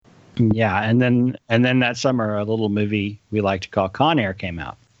Yeah, and then that summer, a little movie we like to call Con Air came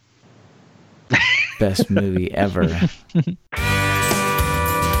out. Best movie ever.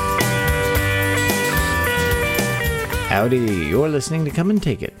 Howdy, you're listening to Come and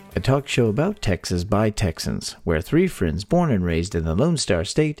Take It, a talk show about Texas by Texans, where three friends born and raised in the Lone Star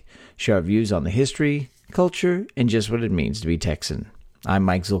State share our views on the history, culture, and just what it means to be Texan. I'm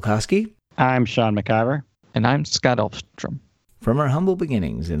Mike Zulkowski. I'm Sean McIver. And I'm Scott Elfstrom. From her humble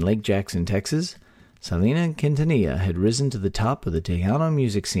beginnings in Lake Jackson, Texas, Selena Quintanilla had risen to the top of the Tejano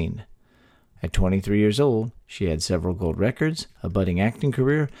music scene. At 23 years old, she had several gold records, a budding acting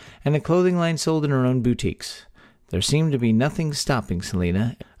career, and a clothing line sold in her own boutiques. There seemed to be nothing stopping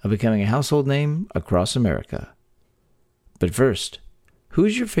Selena of becoming a household name across America. But first,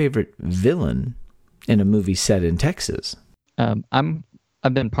 who's your favorite villain in a movie set in Texas?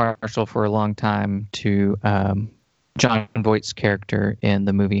 I've been partial for a long time to John Voight's character in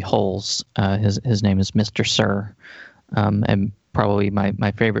the movie Holes. His name is Mr. Sir, and probably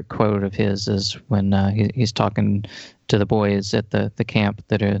my favorite quote of his is when he's talking to the boys at the camp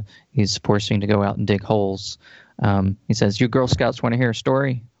that he's forcing to go out and dig holes. He says, "You Girl Scouts want to hear a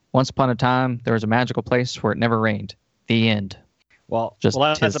story? Once upon a time, there was a magical place where it never rained. The end." Well, Just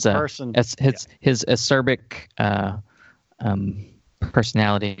as a person, his acerbic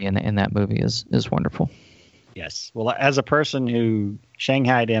personality in that movie is wonderful. Yes. Well, as a person who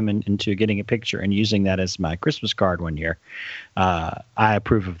shanghaied him into getting a picture and using that as my Christmas card one year, I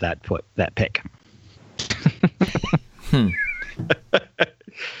approve of that pick.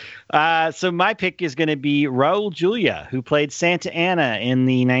 So my pick is going to be Raul Julia, who played Santa Anna in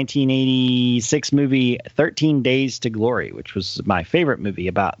the 1986 movie 13 Days to Glory, which was my favorite movie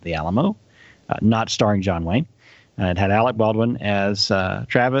about the Alamo, not starring John Wayne. It had Alec Baldwin as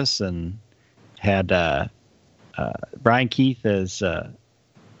Travis and had Brian Keith as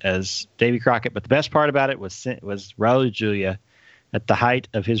Davy Crockett. But the best part about it was Raul Julia at the height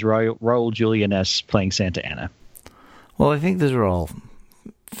of his Raul Julia-ness playing Santa Anna. Well, I think those are all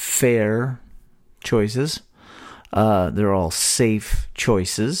fair choices. They're all safe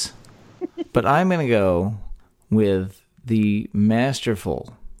choices. But I'm going to go with the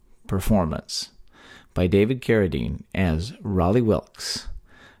masterful performance by David Carradine as Raleigh Wilkes,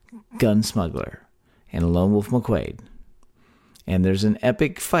 gun smuggler, and Lone Wolf McQuade. And there's an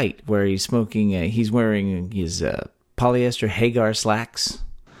epic fight where he's wearing his polyester Hagar slacks.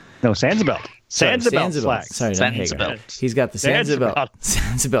 No, Sansabelt. Sansabelt slacks. Sorry, not Hagar. He's got the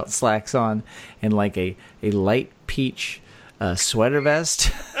Sansabelt slacks on and like a light peach sweater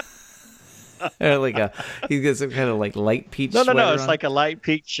vest. Or he's got some kind of like light peach sweater. No, it's on. like a light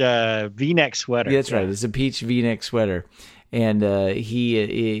peach V-neck sweater. Yeah, that's right. It's a peach V-neck sweater. And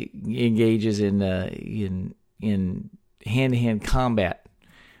he engages in hand-to-hand combat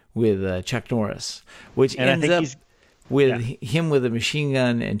with Chuck Norris, which ends up with him with a machine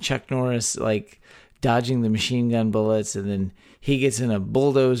gun and Chuck Norris like dodging the machine gun bullets, and then he gets in a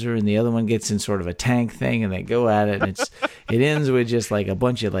bulldozer and the other one gets in sort of a tank thing, and they go at it. And it ends with just like a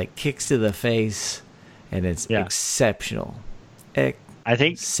bunch of like kicks to the face, and it's exceptional. I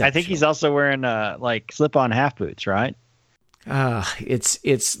think he's also wearing like slip-on half boots, right?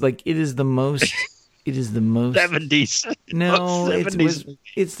 It's like it is the most 70s. No,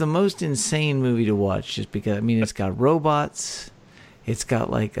 it's the most insane movie to watch, just because it's got robots, it's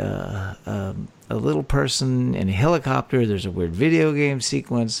got like a little person in a helicopter, there's a weird video game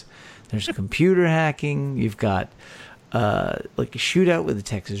sequence, there's computer hacking, you've got like a shootout with the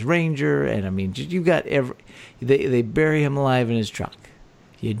Texas Ranger, and you've got they bury him alive in his truck.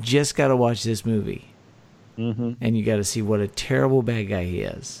 You just got to watch this movie. Mm-hmm. And you got to see what a terrible bad guy he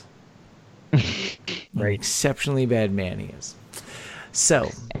is. Right. An exceptionally bad man he is. So,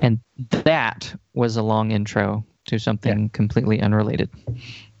 and that was a long intro to something completely unrelated.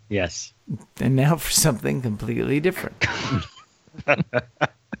 Yes. And now for something completely different.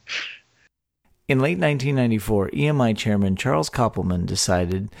 In late 1994, EMI chairman Charles Koppelman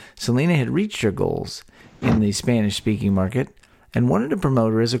decided Selena had reached her goals in the Spanish-speaking market and wanted to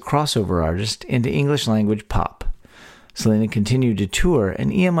promote her as a crossover artist into English-language pop. Selena continued to tour, and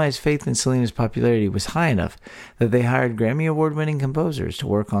EMI's faith in Selena's popularity was high enough that they hired Grammy Award-winning composers to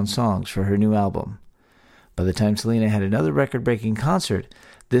work on songs for her new album. By the time Selena had another record-breaking concert,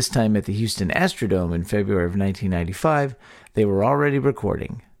 this time at the Houston Astrodome in February of 1995, they were already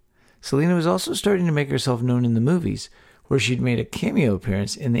recording. Selena was also starting to make herself known in the movies, where she'd made a cameo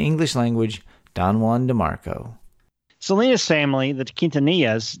appearance in the English-language Don Juan DeMarco. Selena's family, the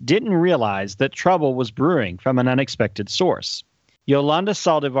Quintanillas, didn't realize that trouble was brewing from an unexpected source. Yolanda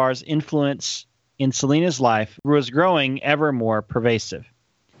Saldivar's influence in Selena's life was growing ever more pervasive.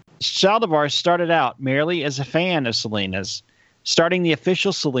 Saldivar started out merely as a fan of Selena's, starting the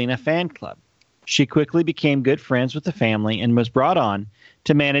official Selena fan club. She quickly became good friends with the family and was brought on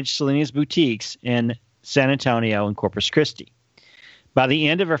to manage Selena's boutiques in San Antonio and Corpus Christi. By the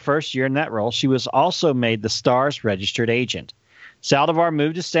end of her first year in that role, she was also made the Star's registered agent. Saldivar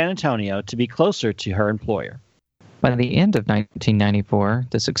moved to San Antonio to be closer to her employer. By the end of 1994,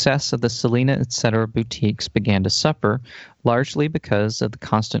 the success of the Selena Etc. boutiques began to suffer, largely because of the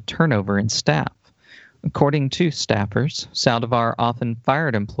constant turnover in staff. According to staffers, Saldivar often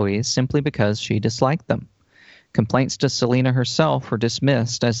fired employees simply because she disliked them. Complaints to Selena herself were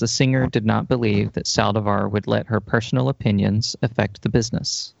dismissed as the singer did not believe that Saldivar would let her personal opinions affect the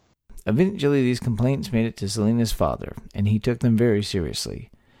business. Eventually, these complaints made it to Selena's father, and he took them very seriously.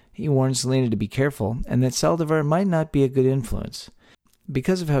 He warned Selena to be careful and that Saldivar might not be a good influence.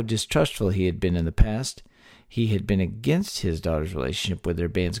 Because of how distrustful he had been in the past, he had been against his daughter's relationship with their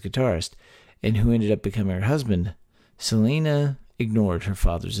band's guitarist, and who ended up becoming her husband. Selena ignored her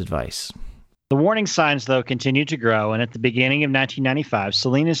father's advice. The warning signs, though, continued to grow, and at the beginning of 1995,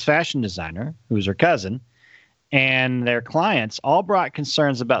 Selena's fashion designer, who was her cousin, and their clients all brought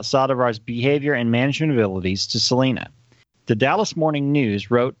concerns about Saldivar's behavior and management abilities to Selena. The Dallas Morning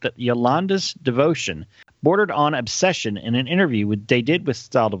News wrote that Yolanda's devotion bordered on obsession in an interview they did with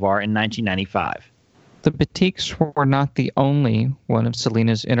Saldivar in 1995. The boutiques were not the only one of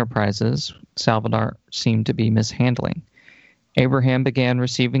Selena's enterprises Saldivar seemed to be mishandling. Abraham began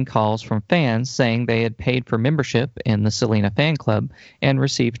receiving calls from fans saying they had paid for membership in the Selena fan club and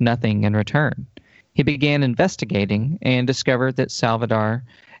received nothing in return. He began investigating and discovered that Saldivar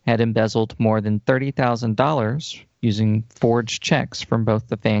had embezzled more than $30,000 using forged checks from both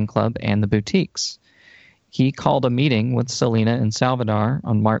the fan club and the boutiques. He called a meeting with Selena and Saldivar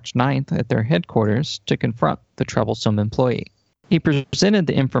on March 9th at their headquarters to confront the troublesome employee. He presented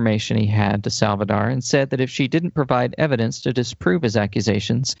the information he had to Saldivar and said that if she didn't provide evidence to disprove his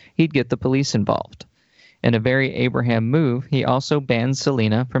accusations, he'd get the police involved. In a very Abraham move, he also banned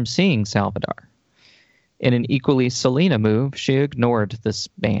Selena from seeing Saldivar. In an equally Selena move, she ignored this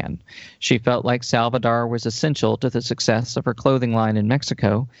ban. She felt like Saldivar was essential to the success of her clothing line in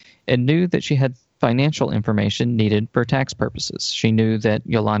Mexico and knew that she had financial information needed for tax purposes. She knew that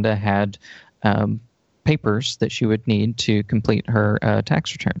Yolanda had papers that she would need to complete her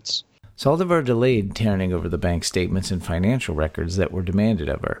tax returns. Saldivar delayed turning over the bank statements and financial records that were demanded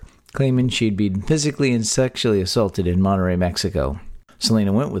of her, claiming she'd been physically and sexually assaulted in Monterrey, Mexico.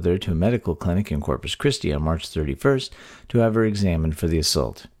 Selena went with her to a medical clinic in Corpus Christi on March 31st to have her examined for the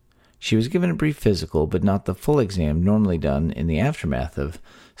assault. She was given a brief physical, but not the full exam normally done in the aftermath of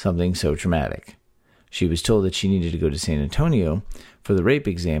something so traumatic. She was told that she needed to go to San Antonio for the rape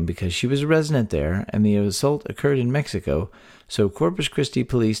exam because she was a resident there and the assault occurred in Mexico, so Corpus Christi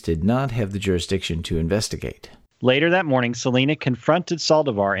police did not have the jurisdiction to investigate. Later that morning, Selena confronted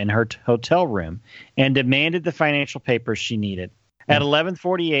Saldivar in her hotel room and demanded the financial papers she needed. At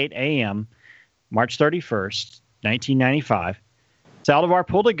 11:48 a.m., March 31st, 1995, Saldivar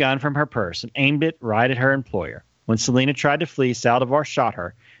pulled a gun from her purse and aimed it right at her employer. When Selena tried to flee, Saldivar shot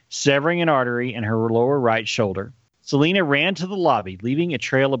her, severing an artery in her lower right shoulder. Selena ran to the lobby, leaving a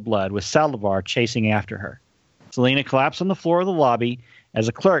trail of blood, with Saldivar chasing after her. Selena collapsed on the floor of the lobby as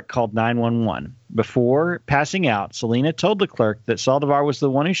a clerk called 911. Before passing out, Selena told the clerk that Saldivar was the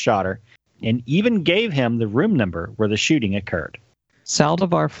one who shot her and even gave him the room number where the shooting occurred.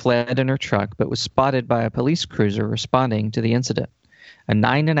 Saldivar fled in her truck but was spotted by a police cruiser responding to the incident. A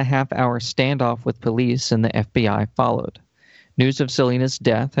 9.5-hour standoff with police and the FBI followed. News of Selena's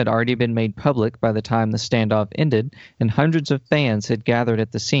death had already been made public by the time the standoff ended, and hundreds of fans had gathered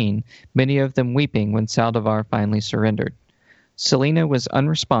at the scene, many of them weeping when Saldivar finally surrendered. Selena was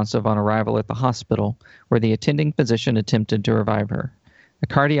unresponsive on arrival at the hospital, where the attending physician attempted to revive her. A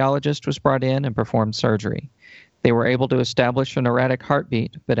cardiologist was brought in and performed surgery. They were able to establish an erratic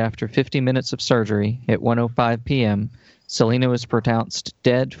heartbeat, but after 50 minutes of surgery, at 1:05 p.m., Selena was pronounced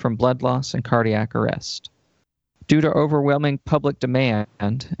dead from blood loss and cardiac arrest. Due to overwhelming public demand,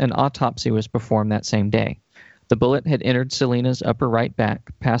 an autopsy was performed that same day. The bullet had entered Selena's upper right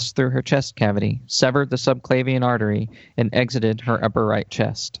back, passed through her chest cavity, severed the subclavian artery, and exited her upper right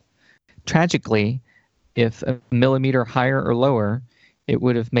chest. Tragically, if a millimeter higher or lower, it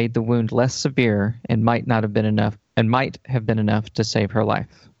would have made the wound less severe and might have been enough to save her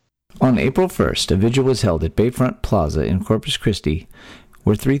life. On April 1st, a vigil was held at Bayfront Plaza in Corpus Christi,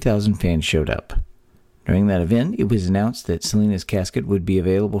 where 3,000 fans showed up. During that event, it was announced that Selena's casket would be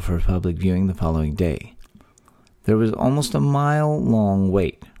available for public viewing the following day. There was almost a mile-long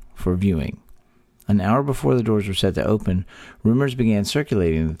wait for viewing. an hour before the doors were set to open, rumors began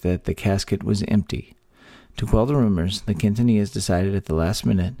circulating that the casket was empty. To quell the rumors, the Quintanillas decided at the last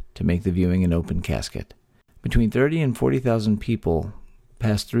minute to make the viewing an open casket. Between 30 and 40,000 people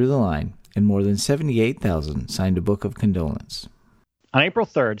passed through the line, and more than 78,000 signed a book of condolence. On April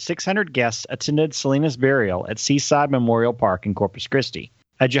 3rd, 600 guests attended Selena's burial at Seaside Memorial Park in Corpus Christi.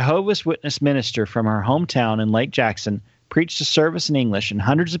 A Jehovah's Witness minister from her hometown in Lake Jackson preached a service in English, and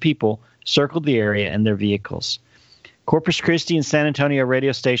hundreds of people circled the area in their vehicles. Corpus Christi and San Antonio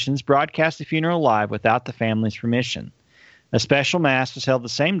radio stations broadcast the funeral live without the family's permission. A special mass was held the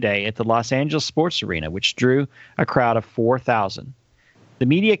same day at the Los Angeles Sports Arena, which drew a crowd of 4,000. The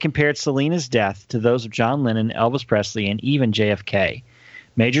media compared Selena's death to those of John Lennon, Elvis Presley, and even JFK.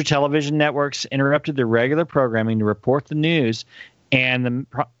 Major television networks interrupted their regular programming to report the news, and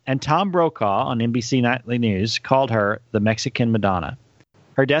Tom Brokaw on NBC Nightly News called her the Mexican Madonna.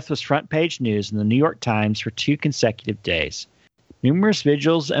 Her death was front-page news in the New York Times for 2 consecutive days. Numerous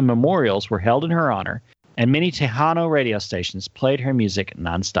vigils and memorials were held in her honor, and many Tejano radio stations played her music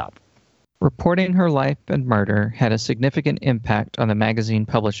nonstop. Reporting her life and murder had a significant impact on the magazine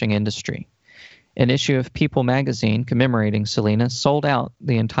publishing industry. An issue of People magazine commemorating Selena sold out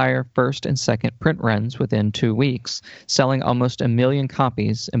the entire first and second print runs within 2 weeks, selling almost 1 million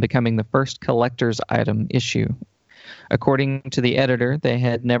copies and becoming the first collector's item issue. According to the editor, they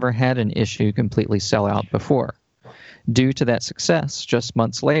had never had an issue completely sell out before. Due to that success, just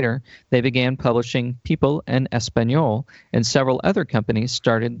months later, they began publishing People en Español, and several other companies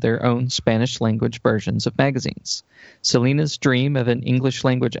started their own Spanish-language versions of magazines. Selena's dream of an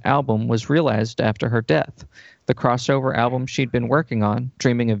English-language album was realized after her death. The crossover album she'd been working on,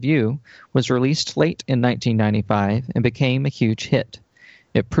 Dreaming of You, was released late in 1995 and became a huge hit.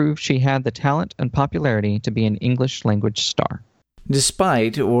 It proved she had the talent and popularity to be an English-language star.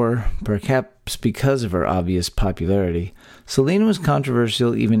 Despite, or perhaps because of her obvious popularity, Selena was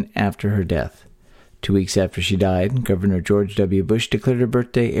controversial even after her death. 2 weeks after she died, Governor George W. Bush declared her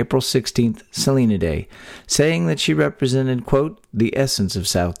birthday April 16th, Selena Day, saying that she represented, quote, the essence of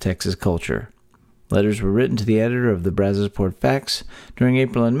South Texas culture. Letters were written to the editor of the Brazosport Facts during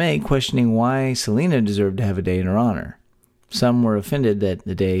April and May questioning why Selena deserved to have a day in her honor. Some were offended that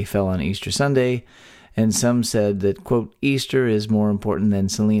the day fell on Easter Sunday, and some said that, quote, Easter is more important than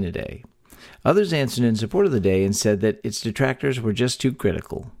Selena Day. Others answered in support of the day and said that its detractors were just too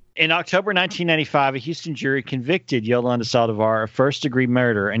critical. In October 1995, a Houston jury convicted Yolanda Saldivar of first-degree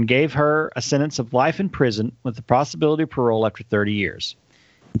murder and gave her a sentence of life in prison with the possibility of parole after 30 years.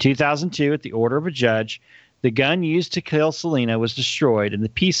 In 2002, at the order of a judge, the gun used to kill Selena was destroyed and the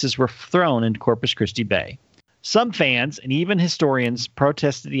pieces were thrown into Corpus Christi Bay. Some fans and even historians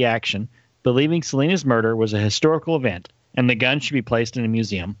protested the action, believing Selena's murder was a historical event and the gun should be placed in a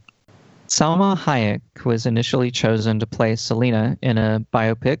museum. Salma Hayek was initially chosen to play Selena in a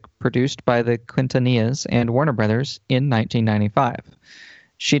biopic produced by the Quintanillas and Warner Brothers in 1995.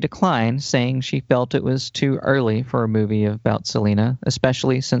 She declined, saying she felt it was too early for a movie about Selena,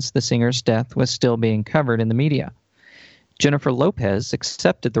 especially since the singer's death was still being covered in the media. Jennifer Lopez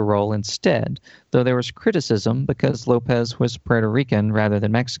accepted the role instead, though there was criticism because Lopez was Puerto Rican rather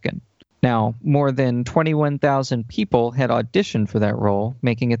than Mexican. Now, more than 21,000 people had auditioned for that role,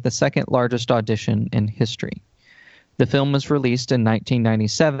 making it the second largest audition in history. The film was released in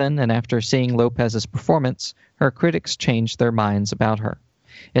 1997, and after seeing Lopez's performance, her critics changed their minds about her.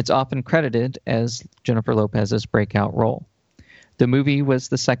 It's often credited as Jennifer Lopez's breakout role. The movie was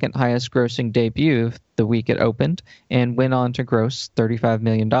the second highest grossing debut the week it opened and went on to gross $35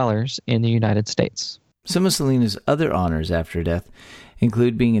 million in the United States. Some of Selena's other honors after death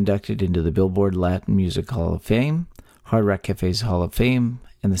include being inducted into the Billboard Latin Music Hall of Fame, Hard Rock Cafe's Hall of Fame,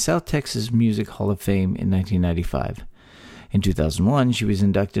 and the South Texas Music Hall of Fame in 1995. In 2001, she was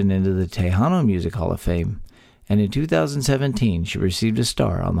inducted into the Tejano Music Hall of Fame, and in 2017, she received a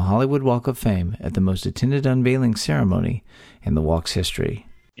star on the Hollywood Walk of Fame at the most attended unveiling ceremony in the walk's history.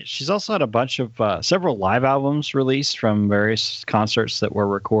 She's also had a bunch of several live albums released from various concerts that were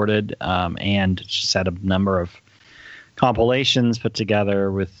recorded, and she's had a number of compilations put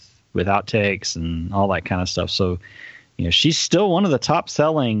together with outtakes and all that kind of stuff. So, you know, she's still one of the top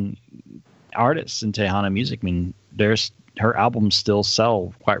selling artists in Tejano music. I mean, her albums still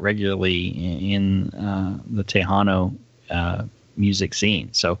sell quite regularly in the Tejano music scene.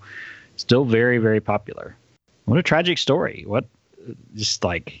 So, still very, very popular. What a tragic story.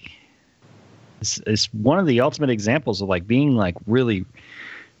 It's one of the ultimate examples of like being like really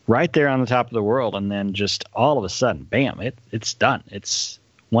right there on the top of the world, and then just all of a sudden, bam, it's done. It's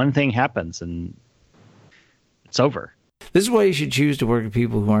one thing happens and it's over. This is why you should choose to work with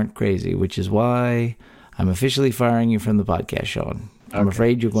people who aren't crazy, which is why I'm officially firing you from the podcast, Sean. I'm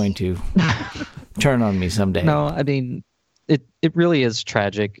afraid you're going to turn on me someday. No, I mean, it really is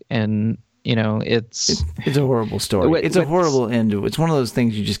tragic, and it's a horrible story. It's a horrible end. It's one of those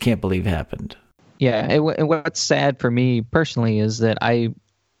things you just can't believe happened. Yeah, and what's sad for me personally is that I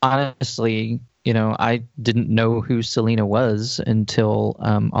honestly, I didn't know who Selena was until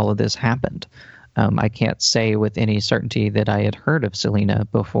all of this happened. I can't say with any certainty that I had heard of Selena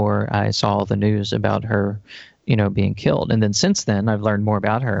before I saw the news about her, being killed. And then since then, I've learned more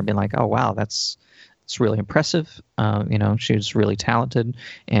about her and been like, oh, wow, it's really impressive. She's really talented,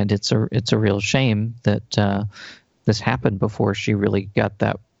 and it's a real shame that this happened before she really got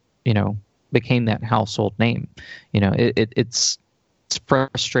that, became that household name. It's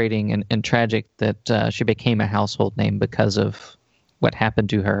frustrating and tragic that she became a household name because of what happened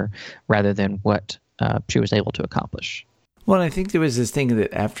to her rather than what she was able to accomplish. Well, I think there was this thing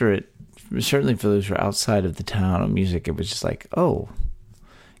that after it, certainly for those who are outside of the town of music, it was just like, oh,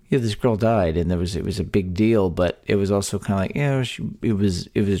 yeah, this girl died, and it was a big deal, but it was also kind of like, it was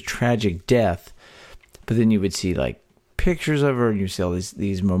a tragic death. But then you would see like pictures of her, and you see all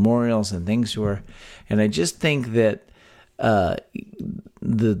these memorials and things to her, and I just think that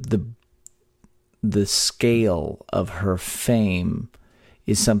the scale of her fame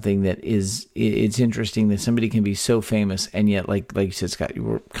is something that it's interesting that somebody can be so famous and yet, like you said, Scott, you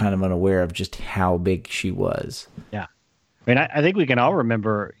were kind of unaware of just how big she was. Yeah. I mean, I think we can all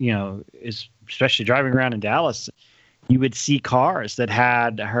remember, especially driving around in Dallas, you would see cars that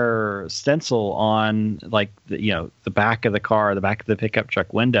had her stencil on, like, the back of the car, the back of the pickup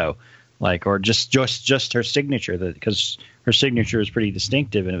truck window, like, or just her signature, because her signature is pretty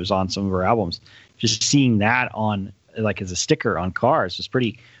distinctive and it was on some of her albums. Just seeing that on, like, as a sticker on cars was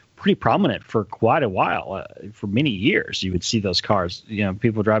pretty prominent for quite a while. For many years, you would see those cars,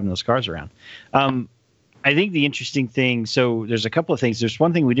 people driving those cars around. I think the interesting thing, so there's a couple of things. There's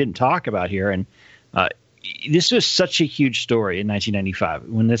one thing we didn't talk about here, and this was such a huge story in 1995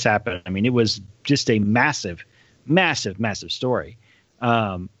 when this happened. I mean, it was just a massive, massive, massive story.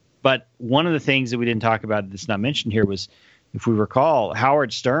 But one of the things that we didn't talk about that's not mentioned here was, if we recall,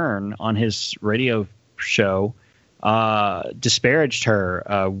 Howard Stern on his radio show disparaged her.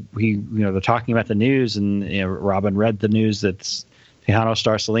 They're talking about the news, and Robin read the news that Tejano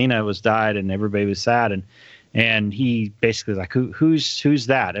star Selena was died, and everybody was sad, and he basically was like, who's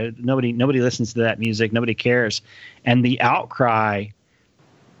that? Nobody listens to that music. Nobody cares, and the outcry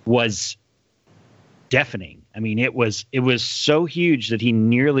was deafening. I mean, it was so huge that he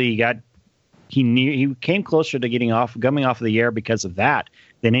came closer to coming off of the air because of that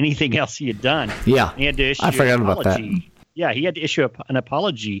than anything else he had done. Yeah, he had to issue I forgot about that. Yeah, he had to issue an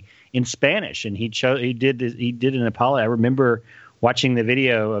apology in Spanish, and he did an apology. I remember watching the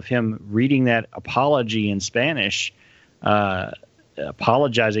video of him reading that apology in Spanish,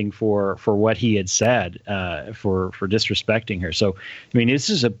 apologizing for what he had said, for disrespecting her. So, I mean,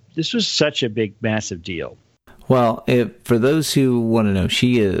 this was such a big, massive deal. Well, for those who want to know,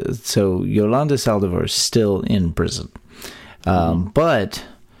 Yolanda Saldivar is still in prison. But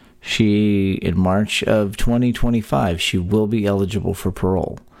in March of 2025, she will be eligible for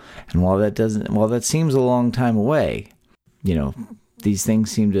parole. And while that seems a long time away, these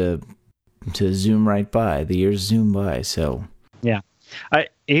things seem to zoom right by. The years zoom by. So yeah,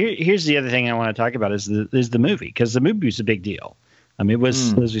 here's the other thing I want to talk about is the movie, because the movie was a big deal. I mean, it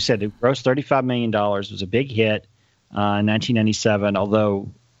was, as we said, it grossed $35 million. It was a big hit in 1997,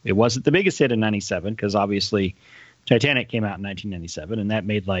 although it wasn't the biggest hit in 97, because obviously Titanic came out in 1997, and that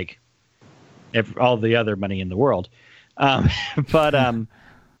made like all the other money in the world. But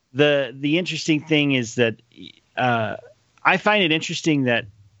the interesting thing is that I find it interesting that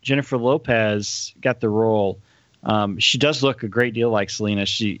Jennifer Lopez got the role. She does look a great deal like Selena.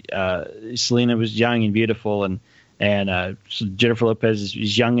 Selena was young and beautiful, and so Jennifer Lopez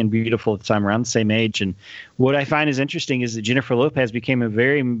is young and beautiful at the time, around the same age. And what I find is interesting is that Jennifer Lopez became a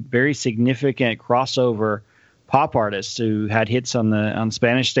very, very significant crossover pop artist who had hits on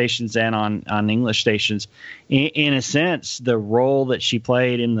Spanish stations and on English stations. In a sense, the role that she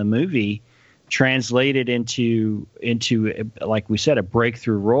played in the movie translated into like we said, a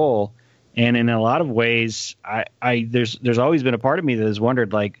breakthrough role. And in a lot of ways, there's always been a part of me that has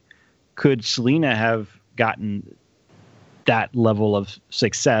wondered, like, could Selena have gotten that level of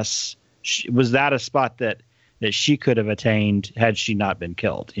success? Was that a spot that she could have attained had she not been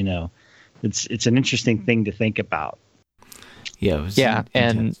killed? It's an interesting thing to think about. Yeah. Yeah.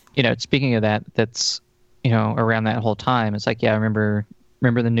 And, speaking of that, that's, around that whole time, it's like, yeah, I remember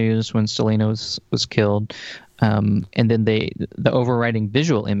the news when Selena was killed. And then the overriding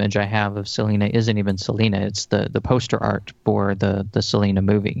visual image I have of Selena isn't even Selena. It's the poster art for the Selena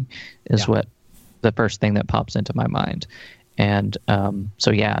movie is what the first thing that pops into my mind. And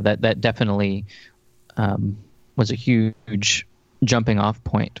so that definitely was a huge jumping off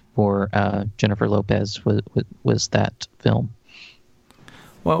point for Jennifer Lopez was that film.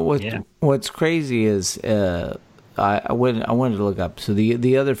 Well, what's crazy is I wanted to look up. So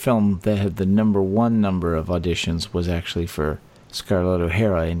the other film that had the number of auditions was actually for Scarlett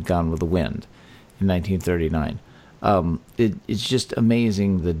O'Hara in Gone with the Wind in 1939. It's just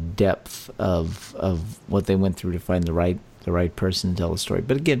amazing the depth of what they went through to find the right person to tell the story.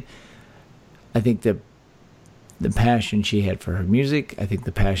 But again, I think the passion she had for her music, I think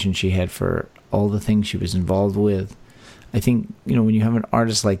the passion she had for all the things she was involved with. I think, when you have an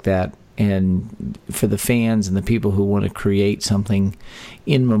artist like that, and for the fans and the people who want to create something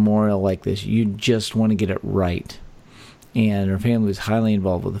in memorial like this, you just want to get it right. And her family was highly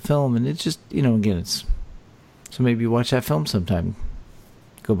involved with the film, and it's just, again, it's... So maybe watch that film sometime.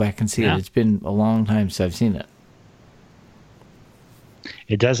 Go back and see it. It's been a long time since I've seen it.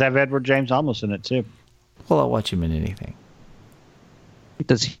 It does have Edward James Olmos in it, too. Well, I'll watch him in anything.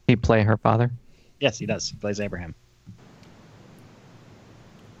 Does he play her father? Yes, he does. He plays Abraham.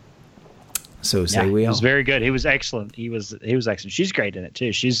 So say we all. He was very good. He was excellent. He was excellent. She's great in it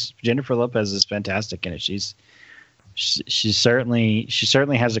too. Jennifer Lopez is fantastic in it. She certainly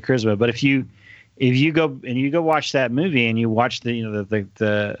has a charisma. But if you go watch that movie and you watch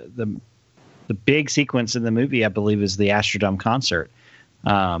the big sequence in the movie, I believe is the Astrodome concert,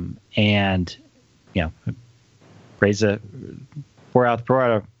 and pour out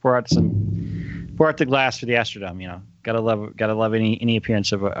the glass for the Astrodome. Gotta love any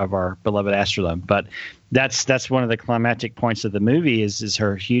appearance of our beloved Astrodome. But that's one of the climactic points of the movie is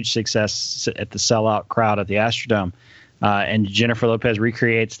her huge success at the sellout crowd at the Astrodome, and Jennifer Lopez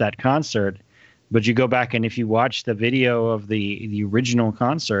recreates that concert. But you go back and if you watch the video of the original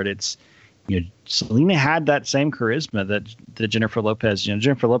concert, it's Selena had that same charisma that Jennifer Lopez.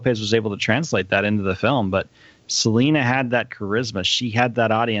 Jennifer Lopez was able to translate that into the film, but Selena had that charisma. She had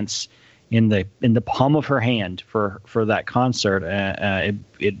that audience in the palm of her hand for that concert.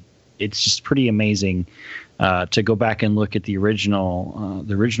 It's just pretty amazing to go back and look at the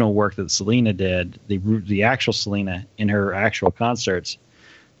original work that Selena did, the actual Selena in her actual concerts.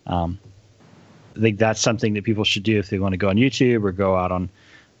 I think that's something that people should do if they want to go on YouTube or go out on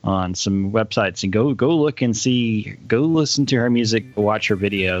some websites and go look and go listen to her music, go watch her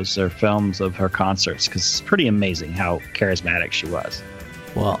videos or films of her concerts, because it's pretty amazing how charismatic she was.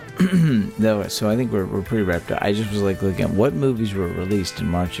 Well, so I think we're pretty wrapped up. I just was looking at what movies were released in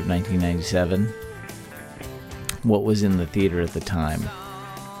March of 1997. What was in the theater at the time?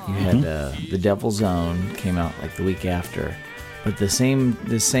 You had The Devil's Own came out the week after, but the same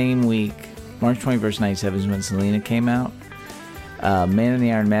week, March 21st, 97 is when Selena came out. Man in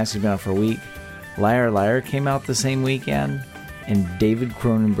the Iron Mask has been out for a week. Liar Liar came out the same weekend, and David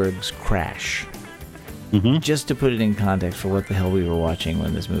Cronenberg's Crash. Just to put it in context for what the hell we were watching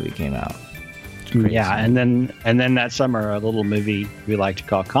when this movie came out. Yeah, and then that summer, a little movie we like to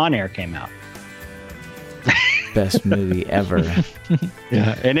call Con Air came out. Best movie ever.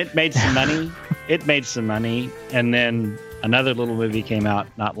 Yeah, and it made some money. And then another little movie came out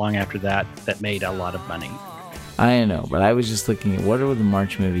not long after that made a lot of money. I know, but I was just looking at what are the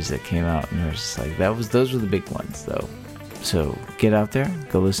March movies that came out, and it was just those were the big ones, though. So get out there,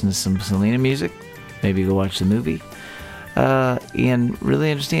 go listen to some Selena music. Maybe go watch the movie, and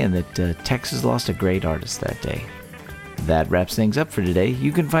really understand that Texas lost a great artist that day. That wraps things up for today.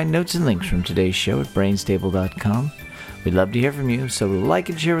 You can find notes and links from today's show at brainstable.com. We'd love to hear from you, so like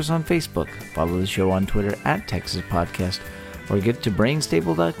and share us on Facebook, follow the show on Twitter at Texas Podcast, or get to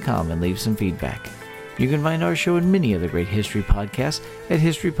brainstable.com and leave some feedback. You can find our show and many other great history podcasts at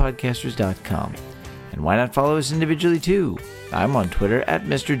historypodcasters.com. And why not follow us individually too? I'm on Twitter at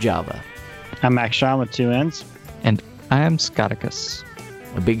Mr. Java. I'm Max Shawn with 2 N's. And I am Scotticus.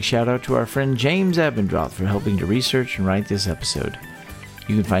 A big shout out to our friend James Abendroth for helping to research and write this episode.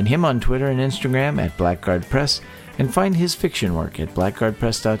 You can find him on Twitter and Instagram at Blackguard Press, and find his fiction work at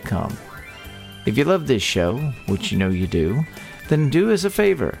blackguardpress.com. If you love this show, which you know you do, then do us a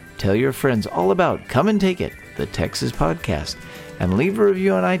favor. Tell your friends all about Come and Take It, the Texas Podcast, and leave a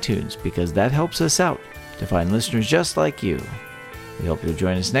review on iTunes, because that helps us out to find listeners just like you. We hope you'll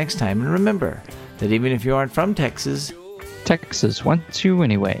join us next time, and remember that even if you aren't from Texas, Texas wants you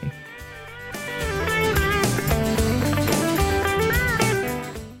anyway.